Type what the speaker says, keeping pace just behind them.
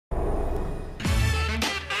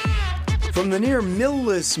From the near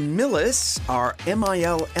Millis, our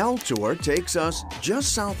MILL tour takes us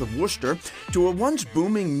just south of Worcester to a once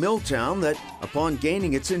booming mill town that, upon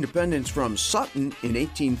gaining its independence from Sutton in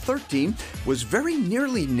 1813, was very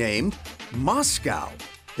nearly named Moscow.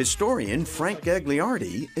 Historian Frank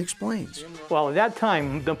Gagliardi explains. Well, at that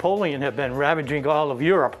time, Napoleon had been ravaging all of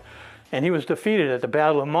Europe, and he was defeated at the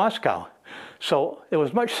Battle of Moscow. So there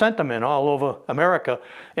was much sentiment all over America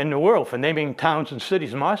and the world for naming towns and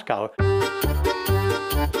cities Moscow.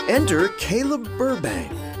 Enter Caleb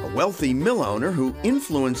Burbank, a wealthy mill owner who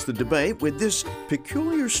influenced the debate with this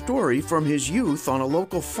peculiar story from his youth on a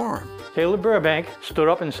local farm. Caleb Burbank stood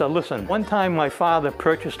up and said, listen, one time my father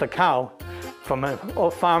purchased a cow from an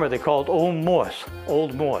old farmer they called Old Morse.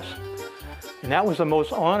 And that was the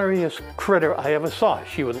most honoriest critter I ever saw.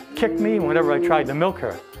 She would kick me whenever I tried to milk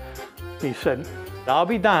her. He said, I'll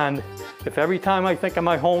be darned if every time I think of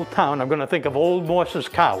my hometown, I'm going to think of Old Morse's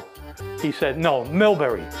cow. He said, no,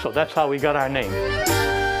 Millbury. So that's how we got our name.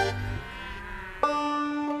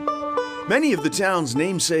 Many of the town's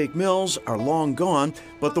namesake mills are long gone,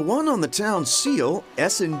 but the one on the town's seal,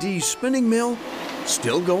 S&D Spinning Mill,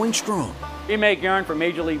 still going strong. We make yarn for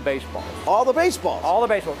Major League Baseball. All the baseballs? All the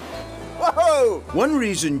baseball. Whoa! One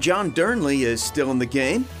reason John Durnley is still in the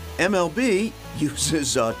game, MLB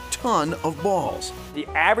uses a ton of balls. The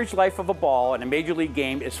average life of a ball in a Major League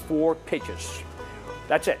game is 4 pitches.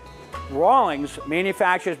 That's it. Rawlings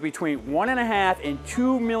manufactures between 1.5 and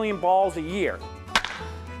 2 million balls a year.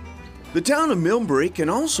 The town of Millbury can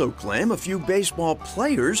also claim a few baseball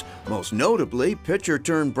players, most notably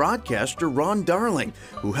pitcher-turned-broadcaster Ron Darling,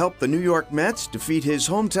 who helped the New York Mets defeat his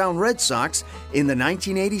hometown Red Sox in the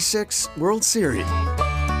 1986 World Series.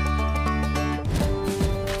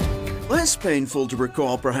 Less painful to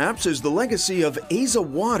recall, perhaps, is the legacy of Asa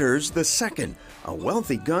Waters II, a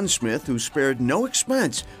wealthy gunsmith who spared no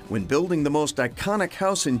expense when building the most iconic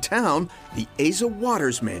house in town, the Asa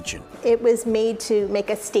Waters Mansion. It was made to make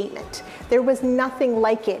a statement. There was nothing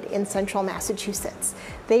like it in central Massachusetts.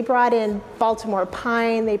 They brought in Baltimore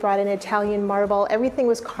pine, they brought in Italian marble, everything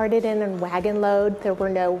was carted in on wagon load. There were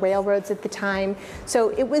no railroads at the time. So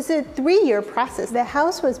it was a 3-year process. The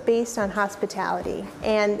house was based on hospitality,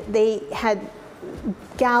 and they had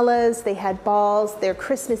galas, they had balls. Their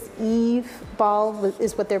Christmas Eve ball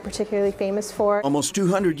is what they're particularly famous for. Almost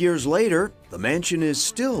 200 years later, the mansion is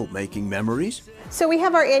still making memories. So we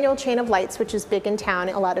have our annual Chain of Lights, which is big in town.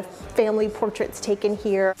 A lot of family portraits taken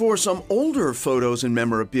here. For some older photos and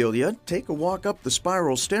memorabilia, take a walk up the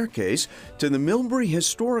spiral staircase to the Millbury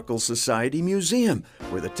Historical Society Museum,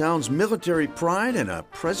 where the town's military pride and a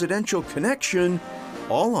presidential connection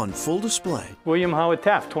all on full display. William Howard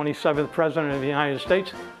Taft, 27th President of the United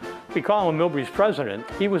States. We call him Millbury's president.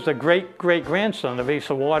 He was the great-great-grandson of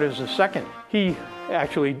Asa Waters II. He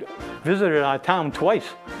actually visited our town twice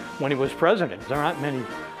when he was president. There aren't many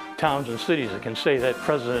towns and cities that can say that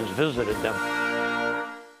presidents visited them.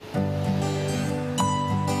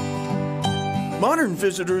 Modern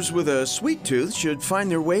visitors with a sweet tooth should find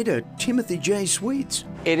their way to Timothy J. Sweets.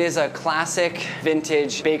 It is a classic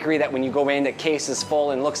vintage bakery that when you go in, the case is full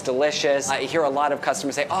and looks delicious. I hear a lot of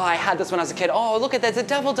customers say, oh, I had this when I was a kid. Oh, look at that, it's a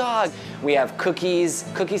devil dog. We have cookies,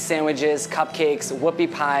 cookie sandwiches, cupcakes,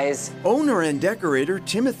 whoopie pies. Owner and decorator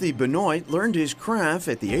Timothy Benoit learned his craft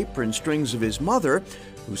at the apron strings of his mother,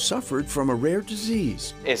 who suffered from a rare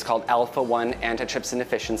disease. It's called alpha-1 antitrypsin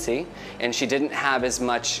deficiency, and she didn't have as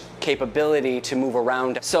much capability to move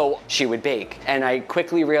around, so she would bake. And I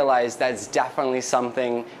quickly realized that's definitely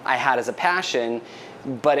something I had as a passion,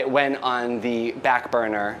 but it went on the back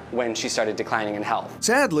burner when she started declining in health.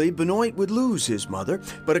 Sadly, Benoit would lose his mother,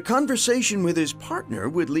 but a conversation with his partner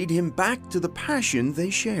would lead him back to the passion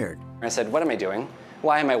they shared. I said, what am I doing?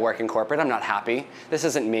 Why am I working corporate? I'm not happy. This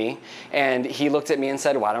isn't me. And he looked at me and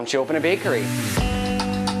said, why don't you open a bakery?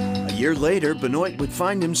 A year later, Benoit would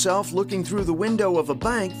find himself looking through the window of a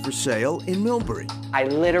bank for sale in Millbury. I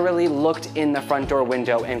literally looked in the front door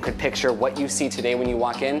window and could picture what you see today when you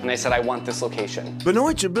walk in, and I said, I want this location.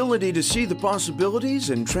 Benoit's ability to see the possibilities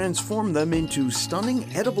and transform them into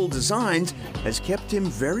stunning edible designs has kept him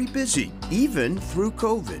very busy, even through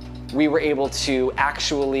COVID. We were able to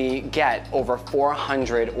actually get over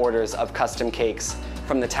 400 orders of custom cakes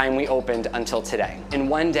from the time we opened until today. In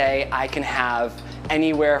one day, I can have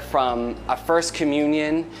anywhere from a first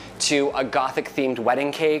communion to a Gothic-themed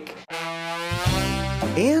wedding cake.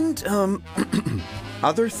 And,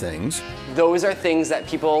 other things. Those are things that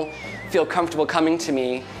people feel comfortable coming to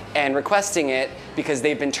me and requesting it because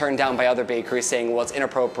they've been turned down by other bakeries saying, well, it's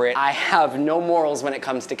inappropriate. I have no morals when it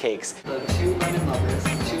comes to cakes.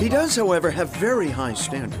 He does, however, have very high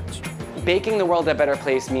standards. Baking the world a better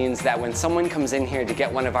place means that when someone comes in here to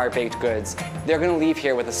get one of our baked goods, they're going to leave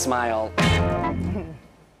here with a smile.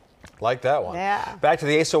 Like that one. Yeah. Back to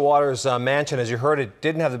the Asa Waters mansion. As you heard, it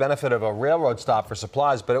didn't have the benefit of a railroad stop for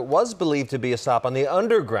supplies, but it was believed to be a stop on the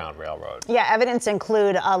Underground Railroad. Yeah, evidence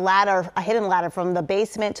include a hidden ladder from the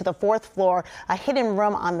basement to the 4th floor, a hidden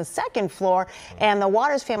room on the 2nd floor, and the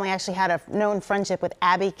Waters family actually had a known friendship with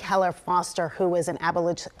Abby Keller Foster, who was an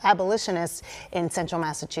abolitionist in central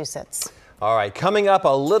Massachusetts. All right, coming up, a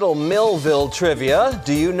little Millville trivia.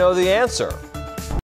 Do you know the answer?